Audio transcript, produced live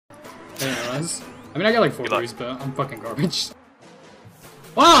I mean, I got like 4 boosts, but I'm fucking garbage.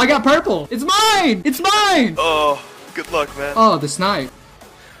 Wow, I got purple! It's mine! It's mine! Oh, good luck, man. Oh, the snipe.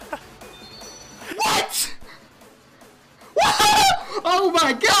 What? Oh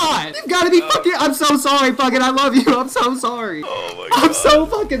my god! You've gotta be fucking— I'm so sorry, fucking, I love you, I'm so sorry. Oh my god. I'm so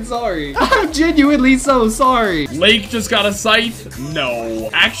fucking sorry. I'm genuinely so sorry. Lake just got a sight? No.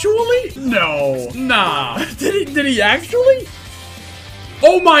 Actually? No. Nah. Did he actually?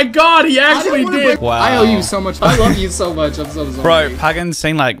 Oh my god, he actually did. Wow. I owe you so much. I love you so much. I'm so sorry. Bro, Pagan's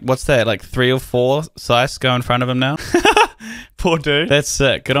seen like, what's that, like 3 or 4 scythes go in front of him now? Poor dude. That's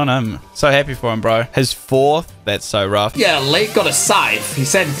sick. Good on him. So happy for him, bro. His 4th, that's so rough. Yeah, Lake got a scythe. He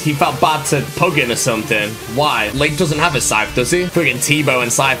said he felt bad to Puggin or something. Why? Lake doesn't have a scythe, does he? Friggin' Tebow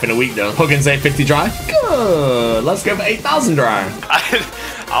and scythe in a week, though. Puggin's 850 dry? Good. Let's go for 8,000 dry. I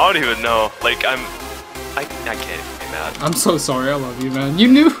don't even know. Like, I can't be mad. I'm so sorry. I love you, man. You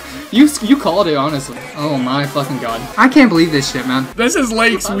knew. You called it, honestly. Oh my fucking god. I can't believe this shit, man. This is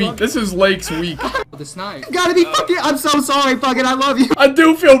Lake's week. This is Lake's week. The snipe. You gotta be fucking— I'm so sorry, fucking. I love you. I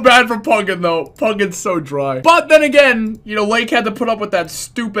do feel bad for Puggin, though. Puggin's so dry. But then again, you know, Lake had to put up with that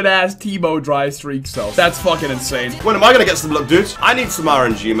stupid-ass Tebow dry streak, so that's fucking insane. When am I gonna get some luck, dude? I need some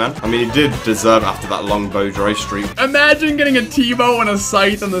RNG, man. I mean, he did deserve after that long bow dry streak. Imagine getting a Tebow and a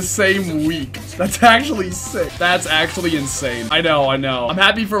scythe in the same week. That's actually sick. That's actually insane. I know, I know. I'm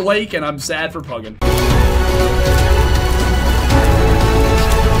happy for Lake, and I'm sad for Puggin.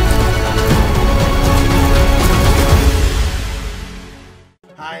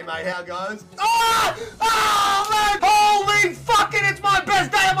 Hey, mate, how goes? Ah! Oh, man! Holy fucking, it's my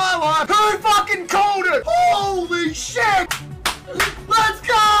best day of my life! Who fucking called it? Holy shit! Let's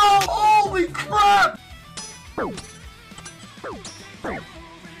go! Holy crap!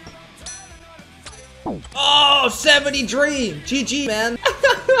 Oh, 70 dream! GG, man!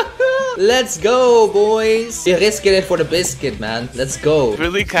 Let's go, boys! You risking it for the biscuit, man. Let's go.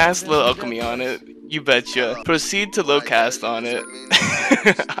 Really cast low alchemy on it. You betcha. Proceed to low cast on it.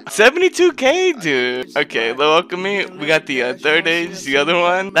 72k, dude. Okay, low alchemy. We got the third age, the other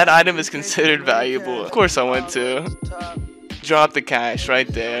one. That item is considered valuable. Of course I went to. Drop the cash right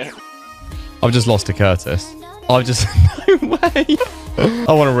there. I've just lost to Curtis. I've just... No way.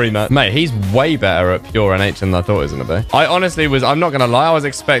 I want to rematch. Mate, he's way better at pure NH than I thought he was going to be. I honestly was... I'm not going to lie. I was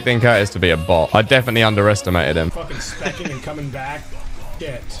expecting Curtis to be a bot. I definitely underestimated him. Fucking specking and coming back.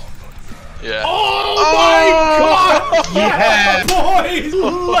 Shit. Yeah. Oh my god! Yeah! Boys!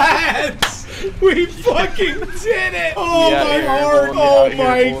 Lads! We fucking did it! Oh my heart! Oh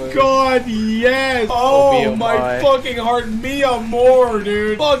my god, yes! Oh my fucking heart, me more,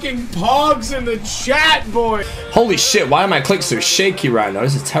 dude! Fucking pogs in the chat, boy! Holy shit, why are my clicks so shaky right now?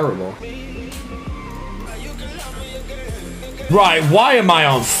 This is terrible. Right, why am I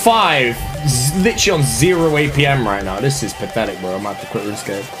on 5? Literally on 0 APM right now. This is pathetic, bro. I'm about to quit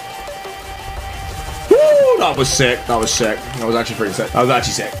Runescape. Woo! That was sick. That was sick. That was actually pretty sick. That was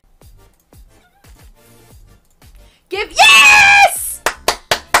actually sick. Yes!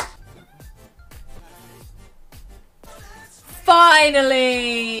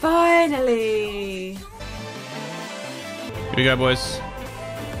 Finally! Finally! Here we go, boys.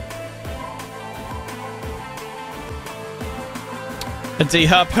 A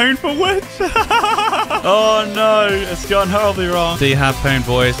D-harpoon for which? Oh no, it's gone horribly wrong. D-harpoon,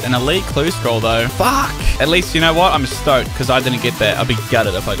 boys. An elite clue scroll though. Fuck! At least, you know what? I'm stoked because I didn't get that. I'd be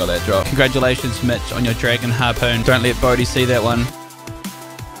gutted if I got that drop. Congratulations, Mitch, on your dragon harpoon. Don't let Bodhi see that one.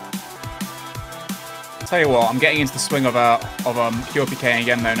 Tell you what, I'm getting into the swing of pure PKing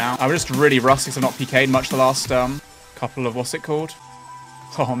again though now. I was just really rusty because I've not PK'd much the last couple of, what's it called?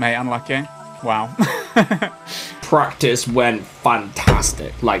 Oh mate, unlucky. Wow. Practice went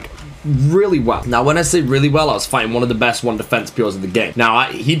fantastic. Like, really well. Now, when I say really well, I was fighting one of the best one defense pures of the game. Now,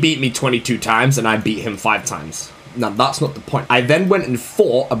 he beat me 22 times and I beat him 5 times. Now, that's not the point. I then went and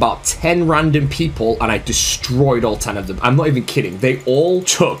fought about 10 random people and I destroyed all 10 of them. I'm not even kidding. They all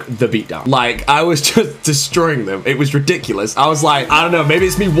took the beatdown. Like, I was just destroying them. It was ridiculous. I was like, I don't know, maybe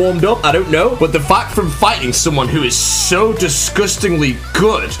it's me warmed up, I don't know. But the fact from fighting someone who is so disgustingly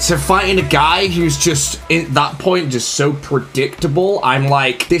good to fighting a guy who's just, at that point, just so predictable, I'm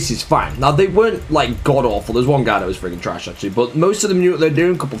like, this is fine. Now, they weren't, like, god-awful. There's one guy that was freaking trash, actually. But most of them knew what they're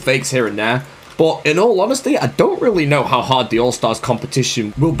doing, a couple fakes here and there. But in all honesty, I don't really know how hard the All-Stars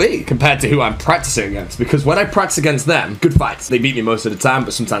competition will be compared to who I'm practicing against. Because when I practice against them, good fights. They beat me most of the time,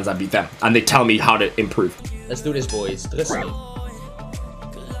 but sometimes I beat them. And they tell me how to improve. Let's do this, boys. Trust me.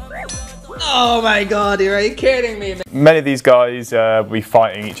 Oh my god, are you kidding me, man? Many of these guys will be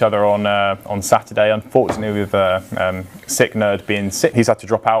fighting each other on Saturday. Unfortunately, with Sick Nerd being sick, he's had to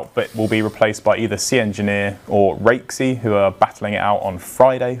drop out, but will be replaced by either C Engineer or Rakesy, who are battling it out on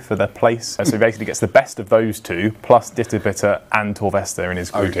Friday for their place. So he basically gets the best of those two, plus Ditterbitter and Torvesta in his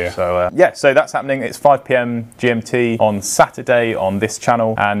group. Oh dear. So yeah, so that's happening. It's 5 PM GMT on Saturday on this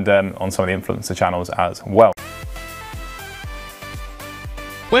channel and on some of the influencer channels as well.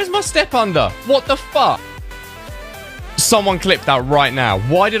 Where's my step under? What the fuck? Someone clip that right now.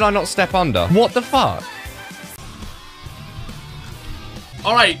 Why did I not step under? What the fuck?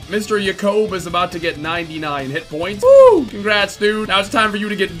 Alright, Mr. Jacob is about to get 99 hit points. Woo! Congrats, dude. Now it's time for you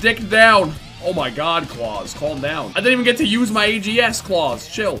to get dicked down. Oh my god, Claus, calm down. I didn't even get to use my AGS, Claus.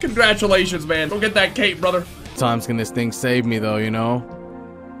 Chill. Congratulations, man. Go get that cape, brother. Times can this thing save me, though, you know?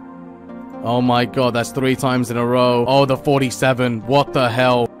 Oh my god, that's 3 times in a row. Oh, the 47. What the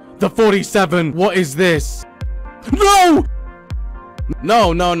hell? The 47. What is this? No!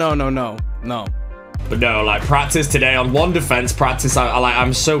 No, no, no, no, no. No. But no, like, practice today on 1 defense. Practice,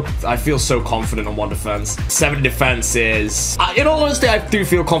 I feel so confident on 1 defense. 70 defense is... in all honesty, I do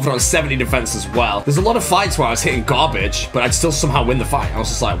feel confident on 70 defense as well. There's a lot of fights where I was hitting garbage, but I'd still somehow win the fight. I was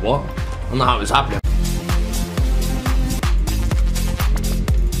just like, what? I don't know how it was happening.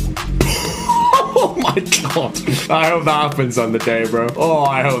 Oh my god. I hope that happens on the day, bro. Oh,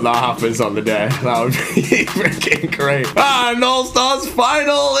 I hope that happens on the day. That would be freaking great. And All-Stars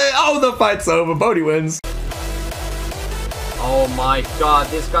final. Oh, the fight's over. Bodhi wins. Oh my god,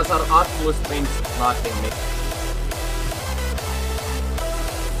 these guys are actually stream sniping me.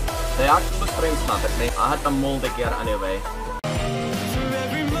 They actually stream sniped me. I had the multi-gear anyway.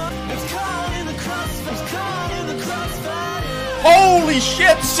 Holy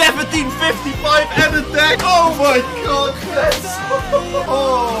shit, 1755 edit deck! Oh my god, that's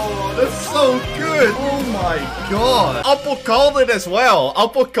oh, that's so good! Oh my god! Upper called it as well.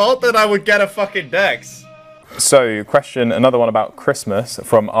 Upper called that I would get a fucking dex. So, question, another one about Christmas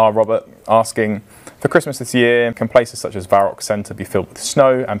from R. Robert asking, for Christmas this year, can places such as Varrock Centre be filled with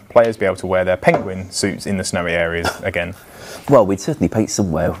snow and players be able to wear their penguin suits in the snowy areas again? Well, we'd certainly paint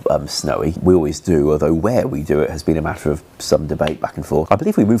somewhere snowy. We always do, although where we do it has been a matter of some debate back and forth. I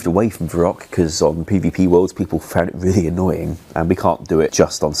believe we moved away from Varrock because on PvP worlds people found it really annoying, and we can't do it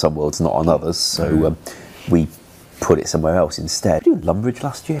just on some worlds, not on others, so we put it somewhere else instead. We did Lumbridge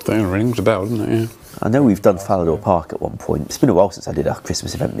last year. That rings a bell, doesn't it? Yeah. I know we've done Falador Park at one point. It's been a while since I did a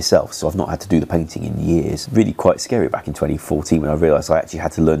Christmas event myself, so I've not had to do the painting in years. Really quite scary back in 2014 when I realised I actually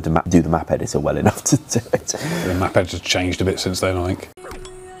had to learn to do the map editor well enough to do it. The map editor's changed a bit since then, I think.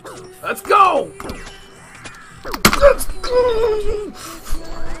 Let's go! Let's go!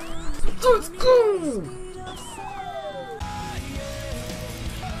 Let's go!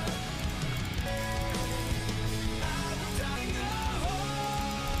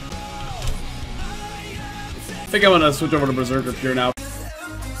 I think I'm gonna switch over to Berserker Pure now.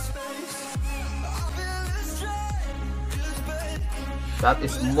 That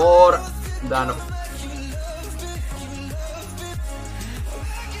is more than...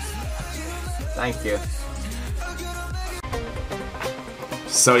 Thank you.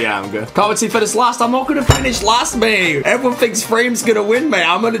 So yeah, I'm good. Can't wait to finish last. I'm not gonna finish last, mate. Everyone thinks Frame's gonna win, mate.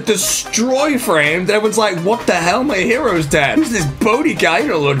 I'm gonna destroy Frame. Everyone's like, what the hell? My hero's dead. Who's this Bodhi guy? You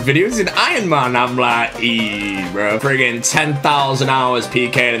don't load videos in Iron Man. I'm like, bro. Friggin' 10,000 hours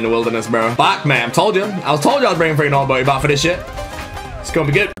PKing in the wilderness, bro. Back, man. I told you I was bringing friggin' all Bodhi back for this shit. It's gonna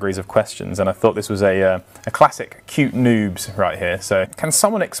be good. Degrees of questions, and I thought this was a classic cute noobs right here. So, can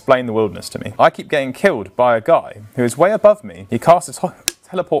someone explain the wilderness to me? I keep getting killed by a guy who is way above me. He casts his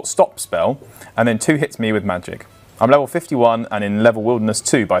teleport stop spell, and then 2 hits me with magic. I'm level 51 and in level wilderness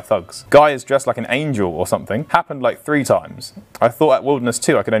 2 by thugs. Guy is dressed like an angel or something. Happened like 3 times. I thought at wilderness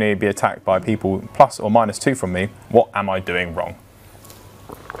 2 I could only be attacked by people plus or minus 2 from me. What am I doing wrong?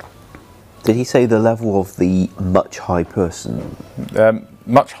 Did he say the level of the much high person?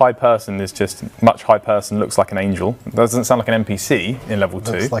 Much high person is just much high person looks like an angel. Doesn't sound like an NPC in level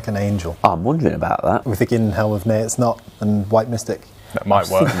 2. Looks like an angel. I'm wondering about that. We're thinking Helm of Nay, it's not, and White Mystic. That might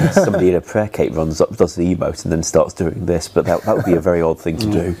work. Somebody in a prayer cape runs up, does the emote, and then starts doing this, but that would be a very odd thing to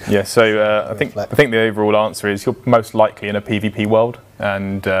do. Yeah, so I think the overall answer is you're most likely in a PvP world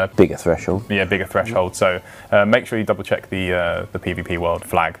and bigger threshold. Yeah, bigger threshold. So make sure you double check the PvP world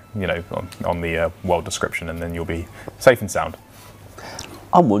flag, you know, on the world description, and then you'll be safe and sound.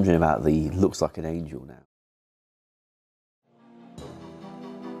 I'm wondering about the looks like an angel now.